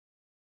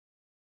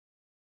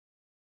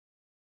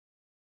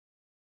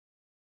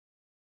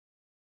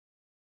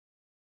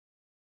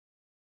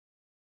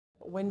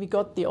When we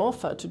got the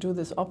offer to do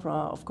this opera,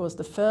 of course,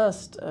 the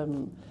first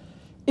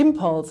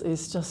impulse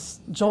is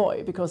just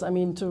joy, because I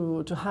mean,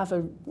 to have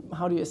a,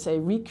 how do you say,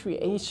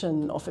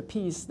 recreation of a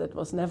piece that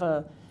was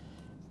never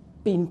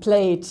been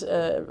played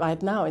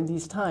right now in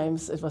these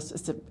times,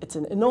 it's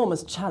an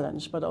enormous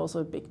challenge, but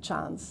also a big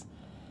chance.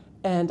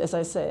 And as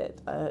I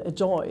said, a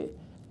joy.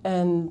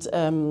 And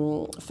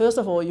first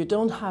of all, you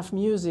don't have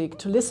music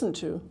to listen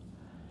to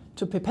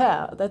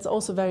prepare. That's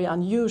also very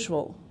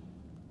unusual.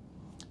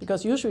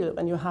 Because usually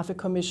when you have a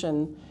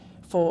commission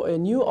for a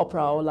new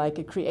opera or like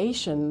a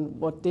creation,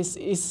 what this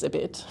is a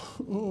bit,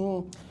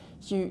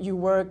 you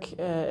work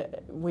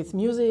with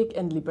music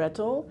and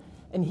libretto.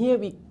 And here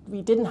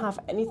we didn't have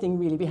anything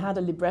really. We had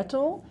a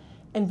libretto,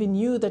 and we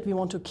knew that we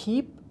want to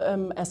keep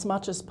as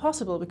much as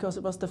possible, because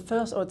it was the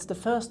first, or it's the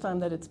first time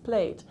that it's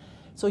played.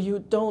 So you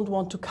don't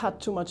want to cut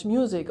too much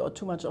music or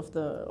too much of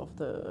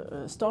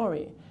the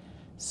story.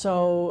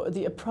 So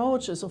the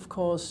approach is, of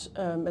course,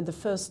 and the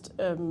first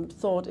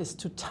thought is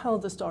to tell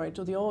the story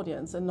to the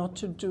audience and not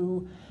to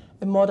do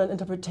a modern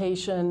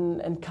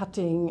interpretation and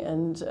cutting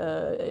and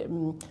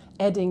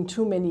adding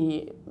too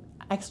many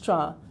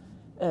extra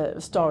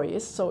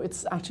stories. So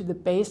it's actually the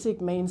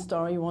basic main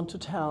story you want to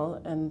tell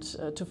and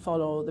to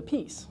follow the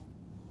piece.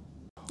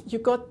 You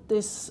got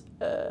this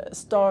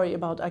story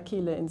about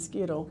Achille in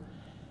Sciro,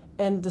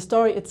 and the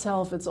story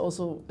itself, it's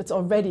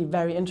already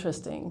very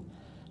interesting.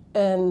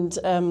 And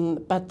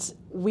but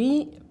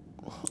you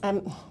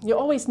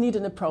always need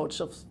an approach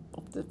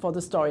for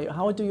the story.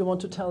 How do you want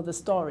to tell the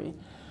story?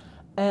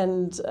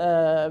 And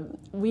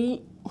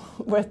we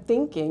were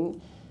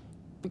thinking,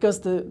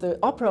 because the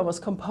opera was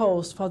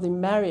composed for the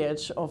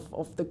marriage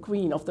of the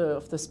queen, of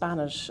the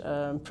Spanish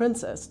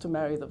princess, to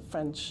marry the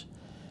French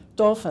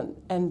dauphin.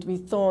 And we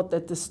thought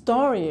that the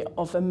story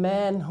of a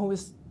man who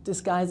is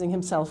disguising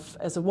himself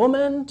as a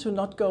woman to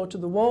not go to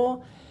the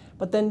war,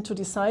 but then to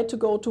decide to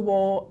go to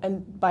war,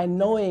 and by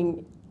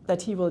knowing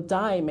that he will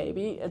die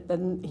maybe, and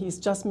then he's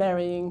just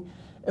marrying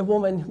a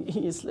woman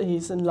he's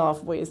in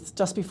love with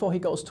just before he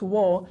goes to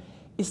war,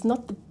 is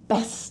not the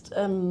best,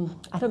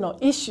 I don't know,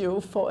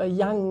 issue for a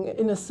young,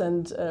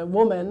 innocent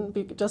woman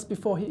just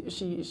before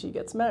she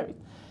gets married.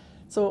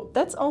 So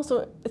that's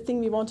also a thing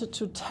we wanted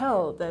to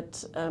tell,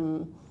 that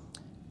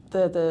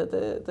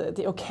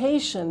the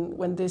occasion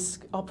when this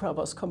opera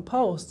was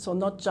composed, so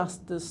not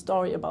just the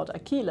story about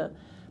Achille,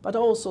 but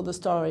also the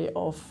story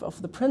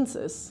of the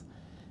princess,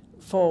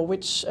 for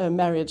which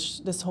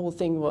marriage this whole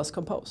thing was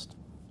composed.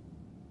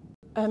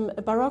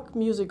 A Baroque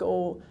music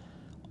or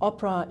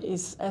opera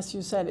is, as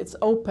you said, it's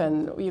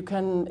open. You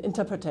can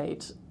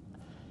interpret.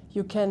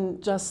 You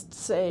can just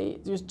say,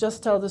 you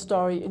just tell the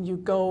story and you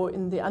go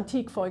in the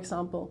antique, for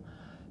example.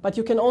 But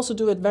you can also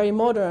do it very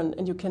modern,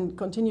 and you can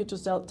continue to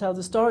tell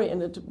the story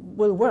and it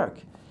will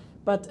work.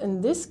 But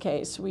in this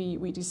case,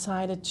 we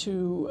decided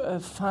to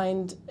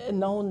find a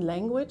known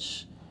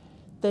language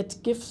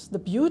that gives the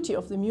beauty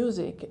of the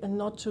music and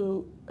not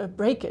to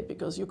break it,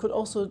 because you could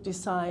also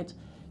decide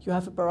you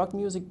have a Baroque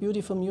music,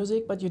 beautiful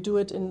music, but you do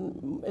it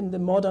in the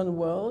modern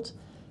world.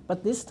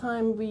 But this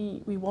time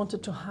we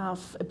wanted to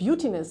have a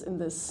beautiness in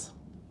this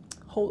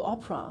whole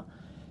opera,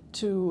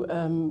 to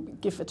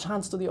give a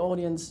chance to the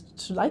audience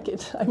to like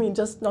it. I mean,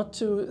 just not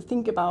to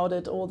think about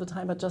it all the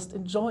time, but just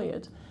enjoy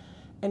it.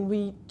 And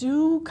we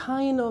do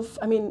kind of,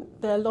 I mean,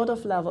 there are a lot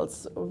of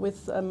levels.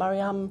 With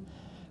Mariam,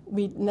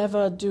 we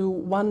never do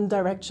one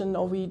direction,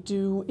 or we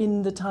do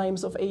in the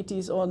times of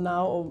 80s or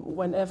now or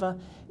whenever.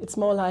 It's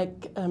more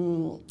like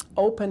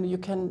open. You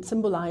can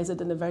symbolize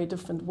it in a very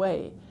different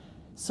way.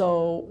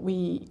 So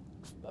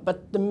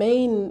but the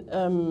main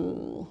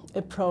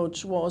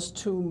approach was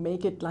to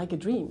make it like a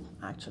dream,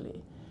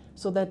 actually,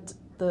 so that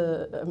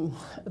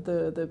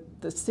the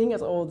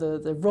singers or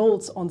the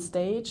roles on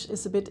stage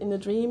is a bit in a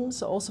dream.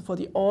 So also for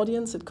the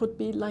audience, it could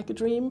be like a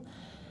dream,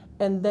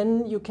 and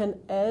then you can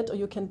add, or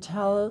you can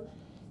tell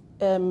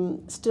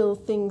still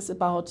things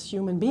about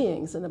human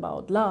beings and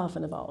about love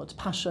and about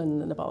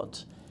passion and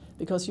about,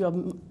 because you are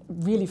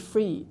really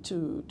free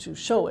to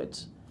show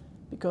it.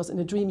 Because in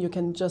a dream you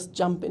can just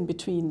jump in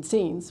between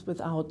scenes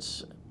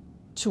without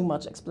too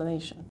much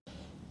explanation.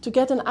 To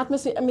get an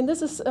atmosphere, I mean,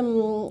 this is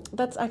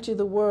that's actually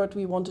the word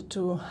we wanted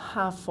to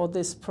have for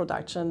this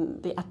production,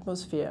 the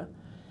atmosphere.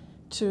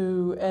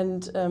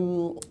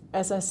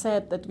 As I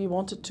said, that we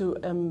wanted to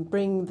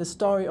bring the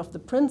story of the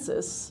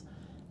princess,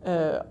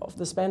 of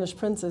the Spanish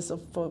princess,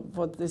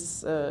 for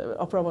this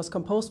opera was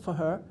composed for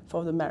her,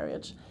 for the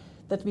marriage,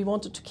 that we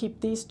wanted to keep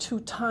these two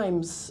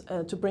times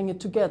to bring it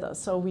together.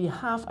 So we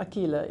have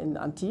Achille in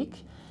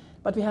antique,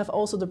 but we have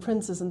also the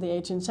princess in the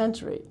 18th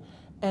century.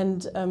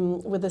 And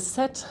with the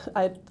set,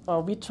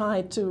 we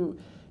tried to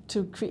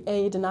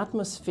create an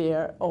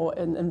atmosphere or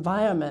an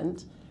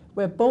environment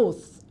where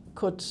both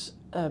could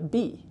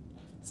be.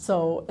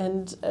 So,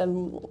 and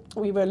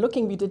we were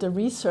looking, we did a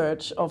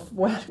research of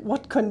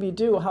what can we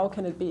do, how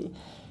can it be?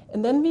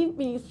 And then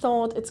we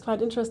thought it's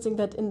quite interesting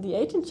that in the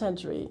 18th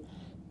century,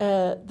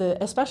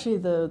 especially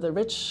the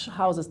rich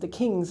houses, the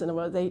kings,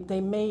 and they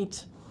made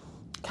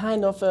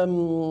kind of,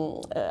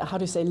 how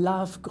do you say,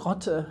 love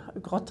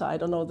grotte, I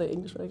don't know the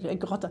English, a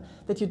grotte,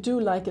 that you do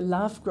like a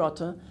love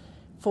grotte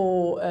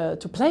for,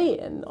 to play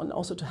in and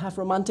also to have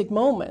romantic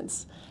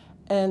moments.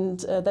 And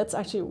that's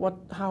actually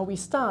how we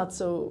start.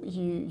 So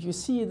you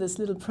see this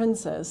little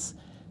princess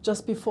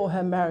just before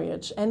her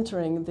marriage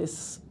entering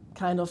this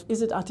kind of,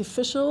 is it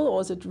artificial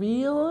or is it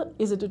real?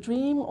 Is it a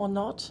dream or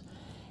not?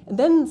 And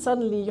then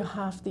suddenly you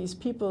have these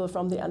people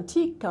from the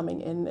antique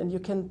coming in, and you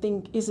can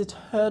think, is it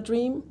her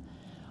dream?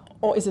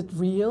 Or is it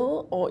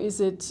real? Or is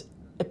it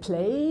a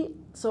play?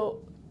 So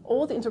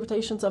all the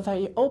interpretations are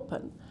very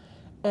open.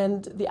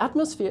 And the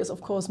atmosphere is,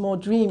 of course, more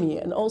dreamy.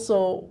 And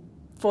also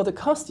for the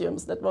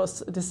costumes, that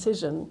was a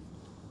decision.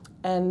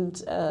 And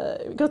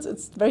because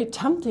it's very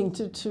tempting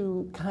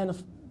to kind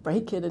of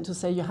break it and to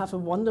say you have a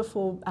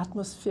wonderful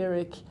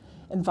atmospheric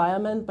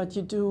environment, but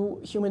you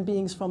do human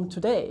beings from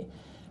today.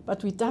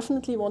 But we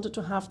definitely wanted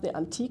to have the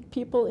antique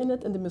people in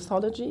it and the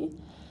mythology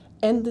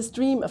and this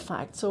dream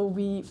effect. So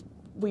we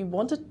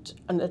wanted,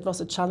 and it was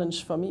a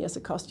challenge for me as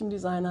a costume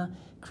designer,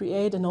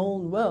 create an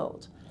own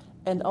world.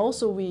 And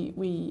also we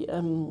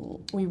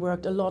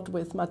worked a lot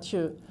with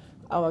Mathieu,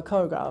 our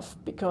choreographer,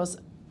 because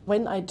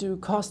when I do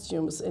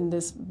costumes in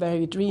this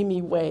very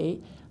dreamy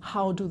way,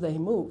 how do they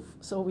move?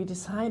 So we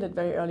decided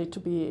very early to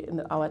be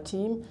in our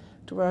team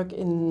to work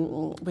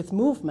with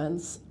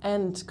movements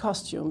and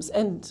costumes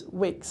and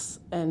wigs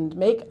and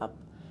makeup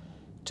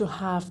to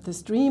have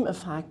this dream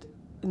effect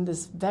in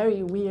this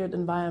very weird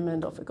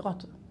environment of a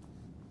grotte.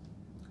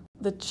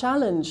 The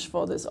challenge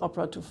for this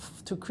opera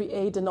to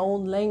create an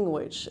own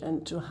language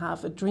and to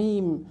have a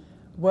dream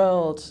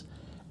world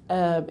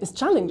is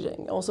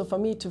challenging. Also for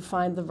me to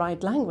find the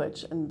right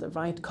language and the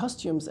right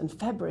costumes and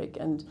fabric,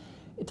 and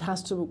it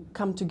has to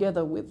come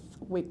together with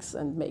wigs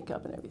and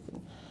makeup and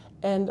everything.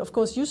 And of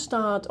course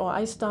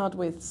I start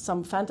with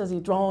some fantasy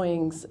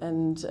drawings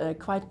and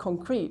quite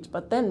concrete,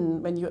 but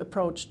then when you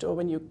approach or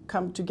when you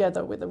come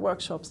together with the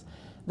workshops,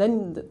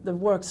 then the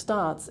work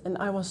starts. And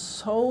I was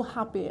so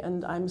happy,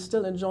 and I'm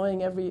still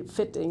enjoying every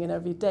fitting and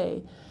every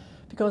day,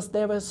 because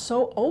they were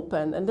so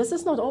open. And this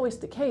is not always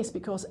the case,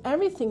 because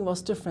everything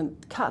was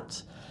different,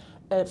 cut,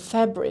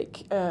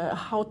 fabric,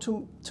 how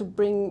to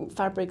bring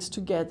fabrics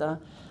together.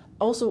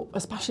 Also,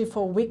 especially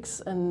for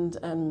wigs and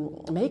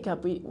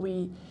makeup,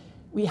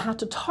 we had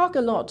to talk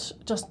a lot,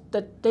 just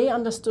that they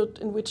understood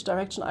in which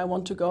direction I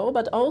want to go,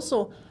 but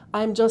also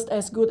I'm just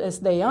as good as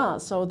they are.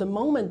 So the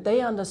moment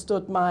they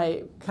understood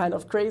my kind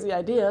of crazy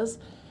ideas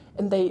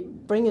and they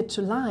bring it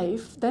to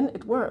life, then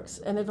it works.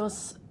 And it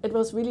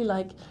was really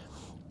like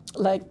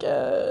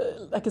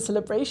a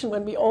celebration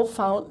when we all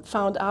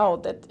found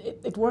out that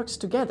it works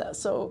together.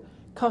 So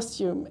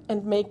costume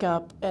and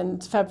makeup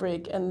and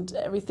fabric and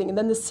everything, and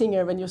then the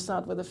singer when you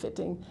start with a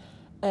fitting.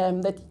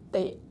 That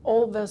they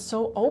all were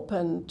so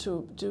open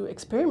to do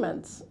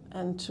experiments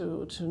and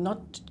to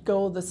not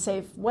go the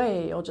safe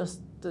way or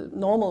just the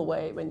normal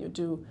way when you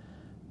do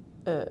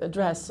a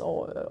dress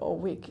or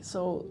wig.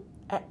 So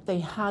they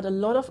had a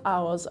lot of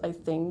hours, I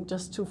think,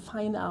 just to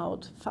find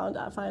out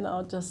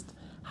just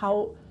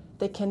how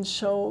they can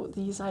show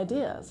these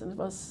ideas, and it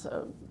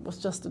was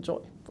just a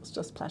joy. It was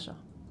just pleasure.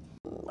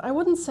 I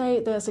wouldn't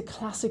say there's a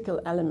classical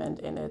element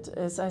in it.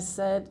 As I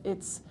said,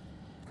 it's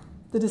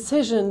the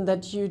decision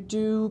that you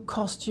do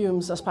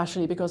costumes,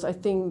 especially because I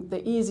think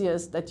the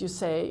easiest that you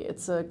say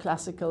it's a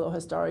classical or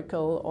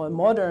historical or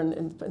modern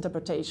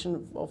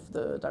interpretation of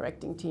the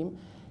directing team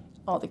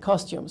are the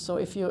costumes. So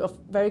if you're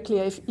very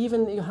clear, if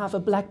even you have a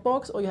black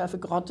box or you have a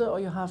grotte or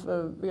you have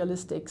a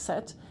realistic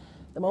set,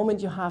 the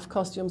moment you have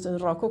costumes in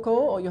Rococo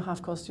or you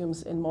have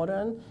costumes in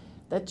modern,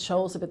 that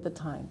shows a bit the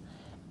time.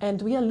 And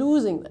we are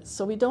losing this,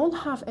 so we don't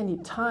have any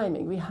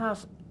timing. We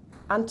have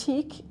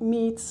antique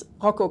meets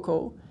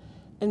Rococo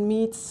and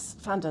meets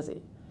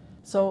fantasy.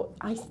 So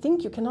I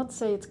think you cannot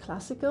say it's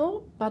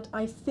classical, but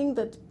I think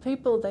that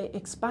people, they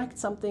expect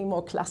something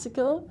more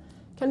classical,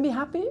 can be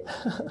happy.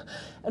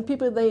 And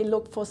people, they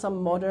look for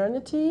some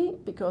modernity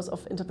because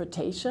of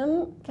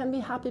interpretation, can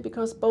be happy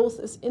because both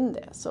is in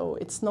there. So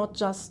it's not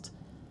just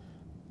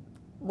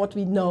what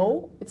we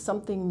know, it's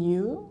something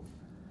new,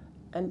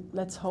 and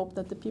let's hope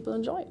that the people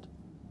enjoy it.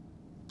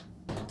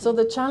 So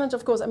the challenge,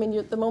 of course, I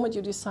mean, the moment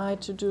you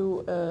decide to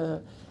do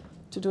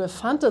a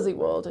fantasy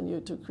world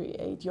and to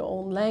create your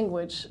own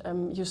language,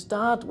 you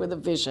start with a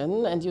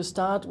vision and you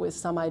start with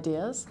some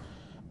ideas.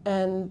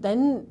 And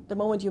then the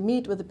moment you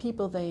meet with the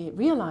people, they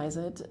realize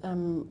it.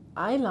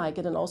 I like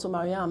it, and also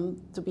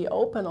Mariam, to be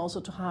open also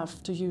to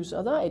have to use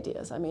other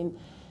ideas. I mean,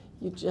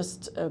 you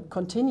just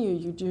continue,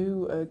 you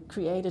do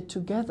create it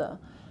together.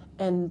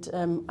 And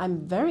I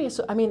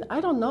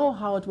don't know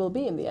how it will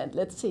be in the end,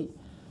 let's see.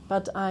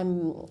 But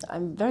I'm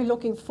very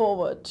looking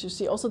forward to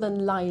see also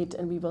then light,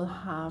 and we will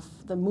have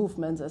the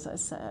movements, as I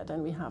said,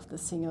 and we have the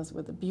singers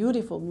with the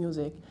beautiful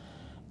music.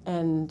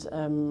 And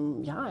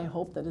yeah, I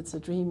hope that it's a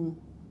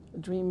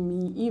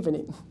dreamy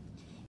evening.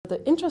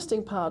 The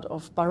interesting part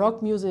of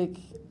Baroque music,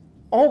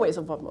 always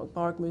of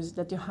Baroque music,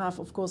 that you have,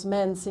 of course,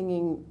 men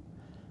singing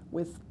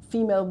with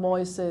female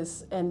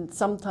voices and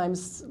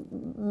sometimes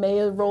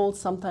male roles,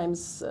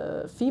 sometimes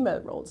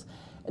female roles.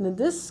 And in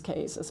this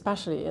case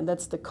especially, and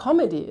that's the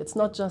comedy, it's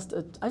not just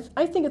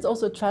I think it's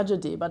also a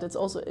tragedy, but it's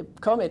also a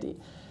comedy,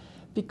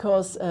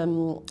 because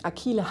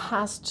Achille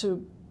has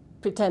to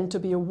pretend to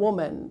be a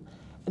woman.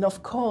 And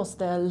of course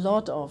there are a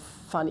lot of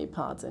funny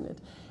parts in it.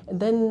 And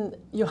then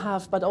you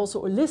have, but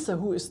also Ulisse,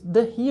 who is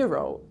the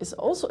hero, is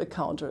also a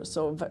counter,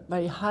 so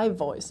very high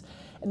voice.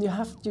 And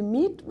you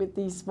meet with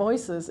these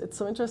voices, it's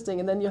so interesting.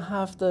 And then you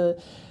have the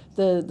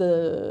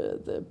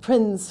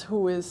prince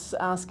who is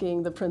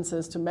asking the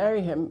princess to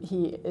marry him.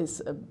 He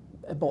is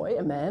a boy,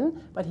 a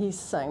man, but he's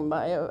sung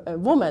by a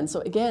woman.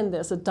 So again,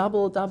 there's a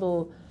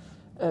double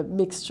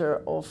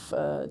mixture of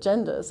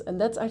genders. And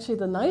that's actually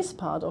the nice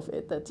part of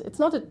it, that it's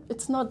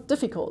not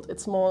difficult,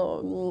 it's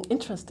more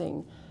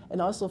interesting,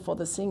 and also for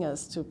the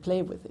singers to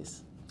play with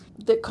this.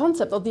 The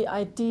concept or the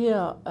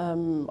idea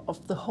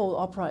of the whole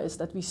opera is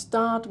that we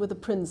start with the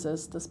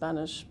princess, the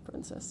Spanish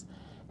princess,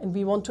 and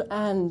we want to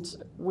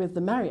end with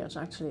the marriage,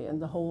 actually,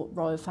 and the whole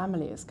royal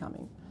family is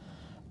coming.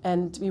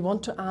 And we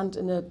want to end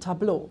in a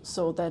tableau,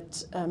 so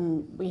that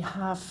we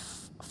have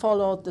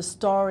followed the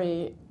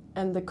story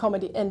and the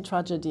comedy and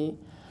tragedy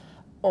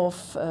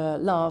of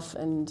love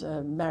and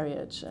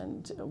marriage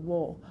and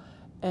war.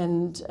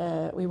 And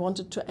we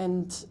wanted to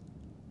end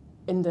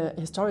in the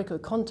historical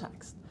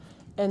context.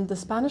 And the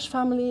Spanish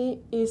family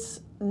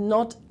is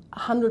not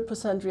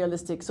 100%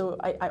 realistic. So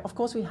of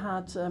course we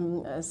had,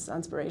 as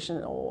inspiration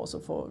or also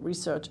for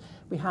research,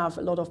 we have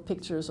a lot of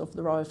pictures of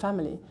the royal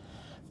family.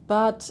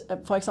 But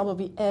for example,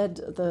 we add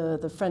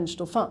the French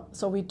Dauphin.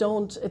 So we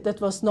don't,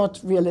 that was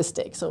not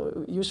realistic.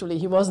 So usually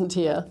he wasn't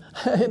here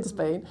in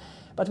Spain.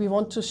 But we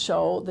want to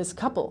show this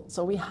couple.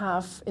 So we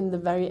have, in the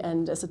very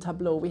end, as a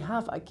tableau, we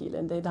have Achille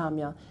and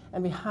Deidamia,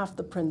 and we have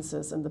the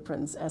princess and the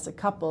prince as a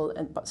couple,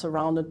 and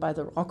surrounded by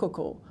the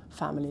Rococo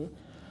family.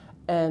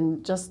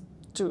 And just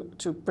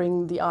to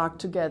bring the arc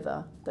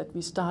together, that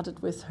we started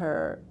with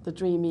her, the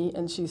dreamy,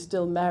 and she's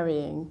still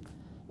marrying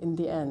in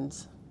the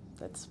end.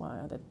 That's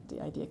where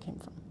the idea came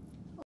from.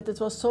 It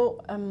was so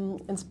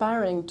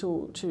inspiring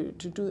to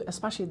do,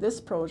 especially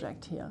this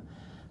project here,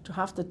 to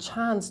have the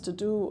chance to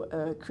do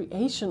a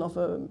creation of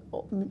a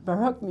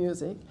Baroque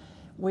music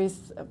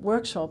with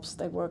workshops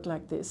that work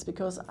like this,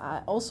 because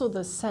also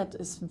the set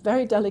is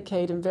very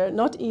delicate and very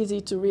not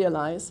easy to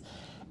realize,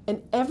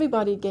 and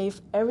everybody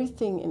gave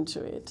everything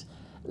into it,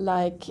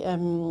 like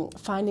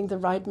finding the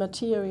right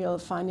material,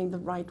 finding the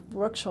right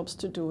workshops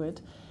to do it,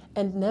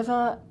 and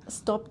never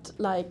stopped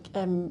like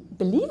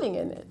believing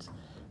in it.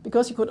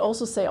 Because you could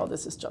also say, oh,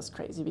 this is just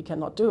crazy, we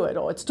cannot do it,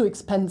 or it's too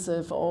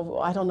expensive,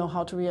 or I don't know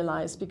how to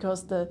realize,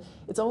 because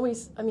it's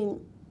always, I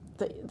mean,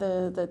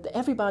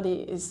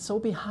 everybody is so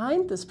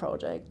behind this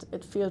project,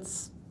 it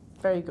feels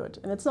very good.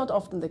 And it's not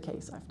often the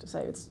case, I have to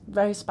say. It's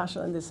very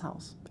special in this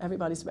house.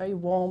 Everybody's very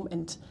warm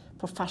and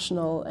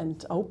professional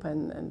and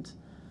open, and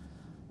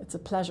it's a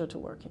pleasure to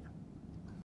work here.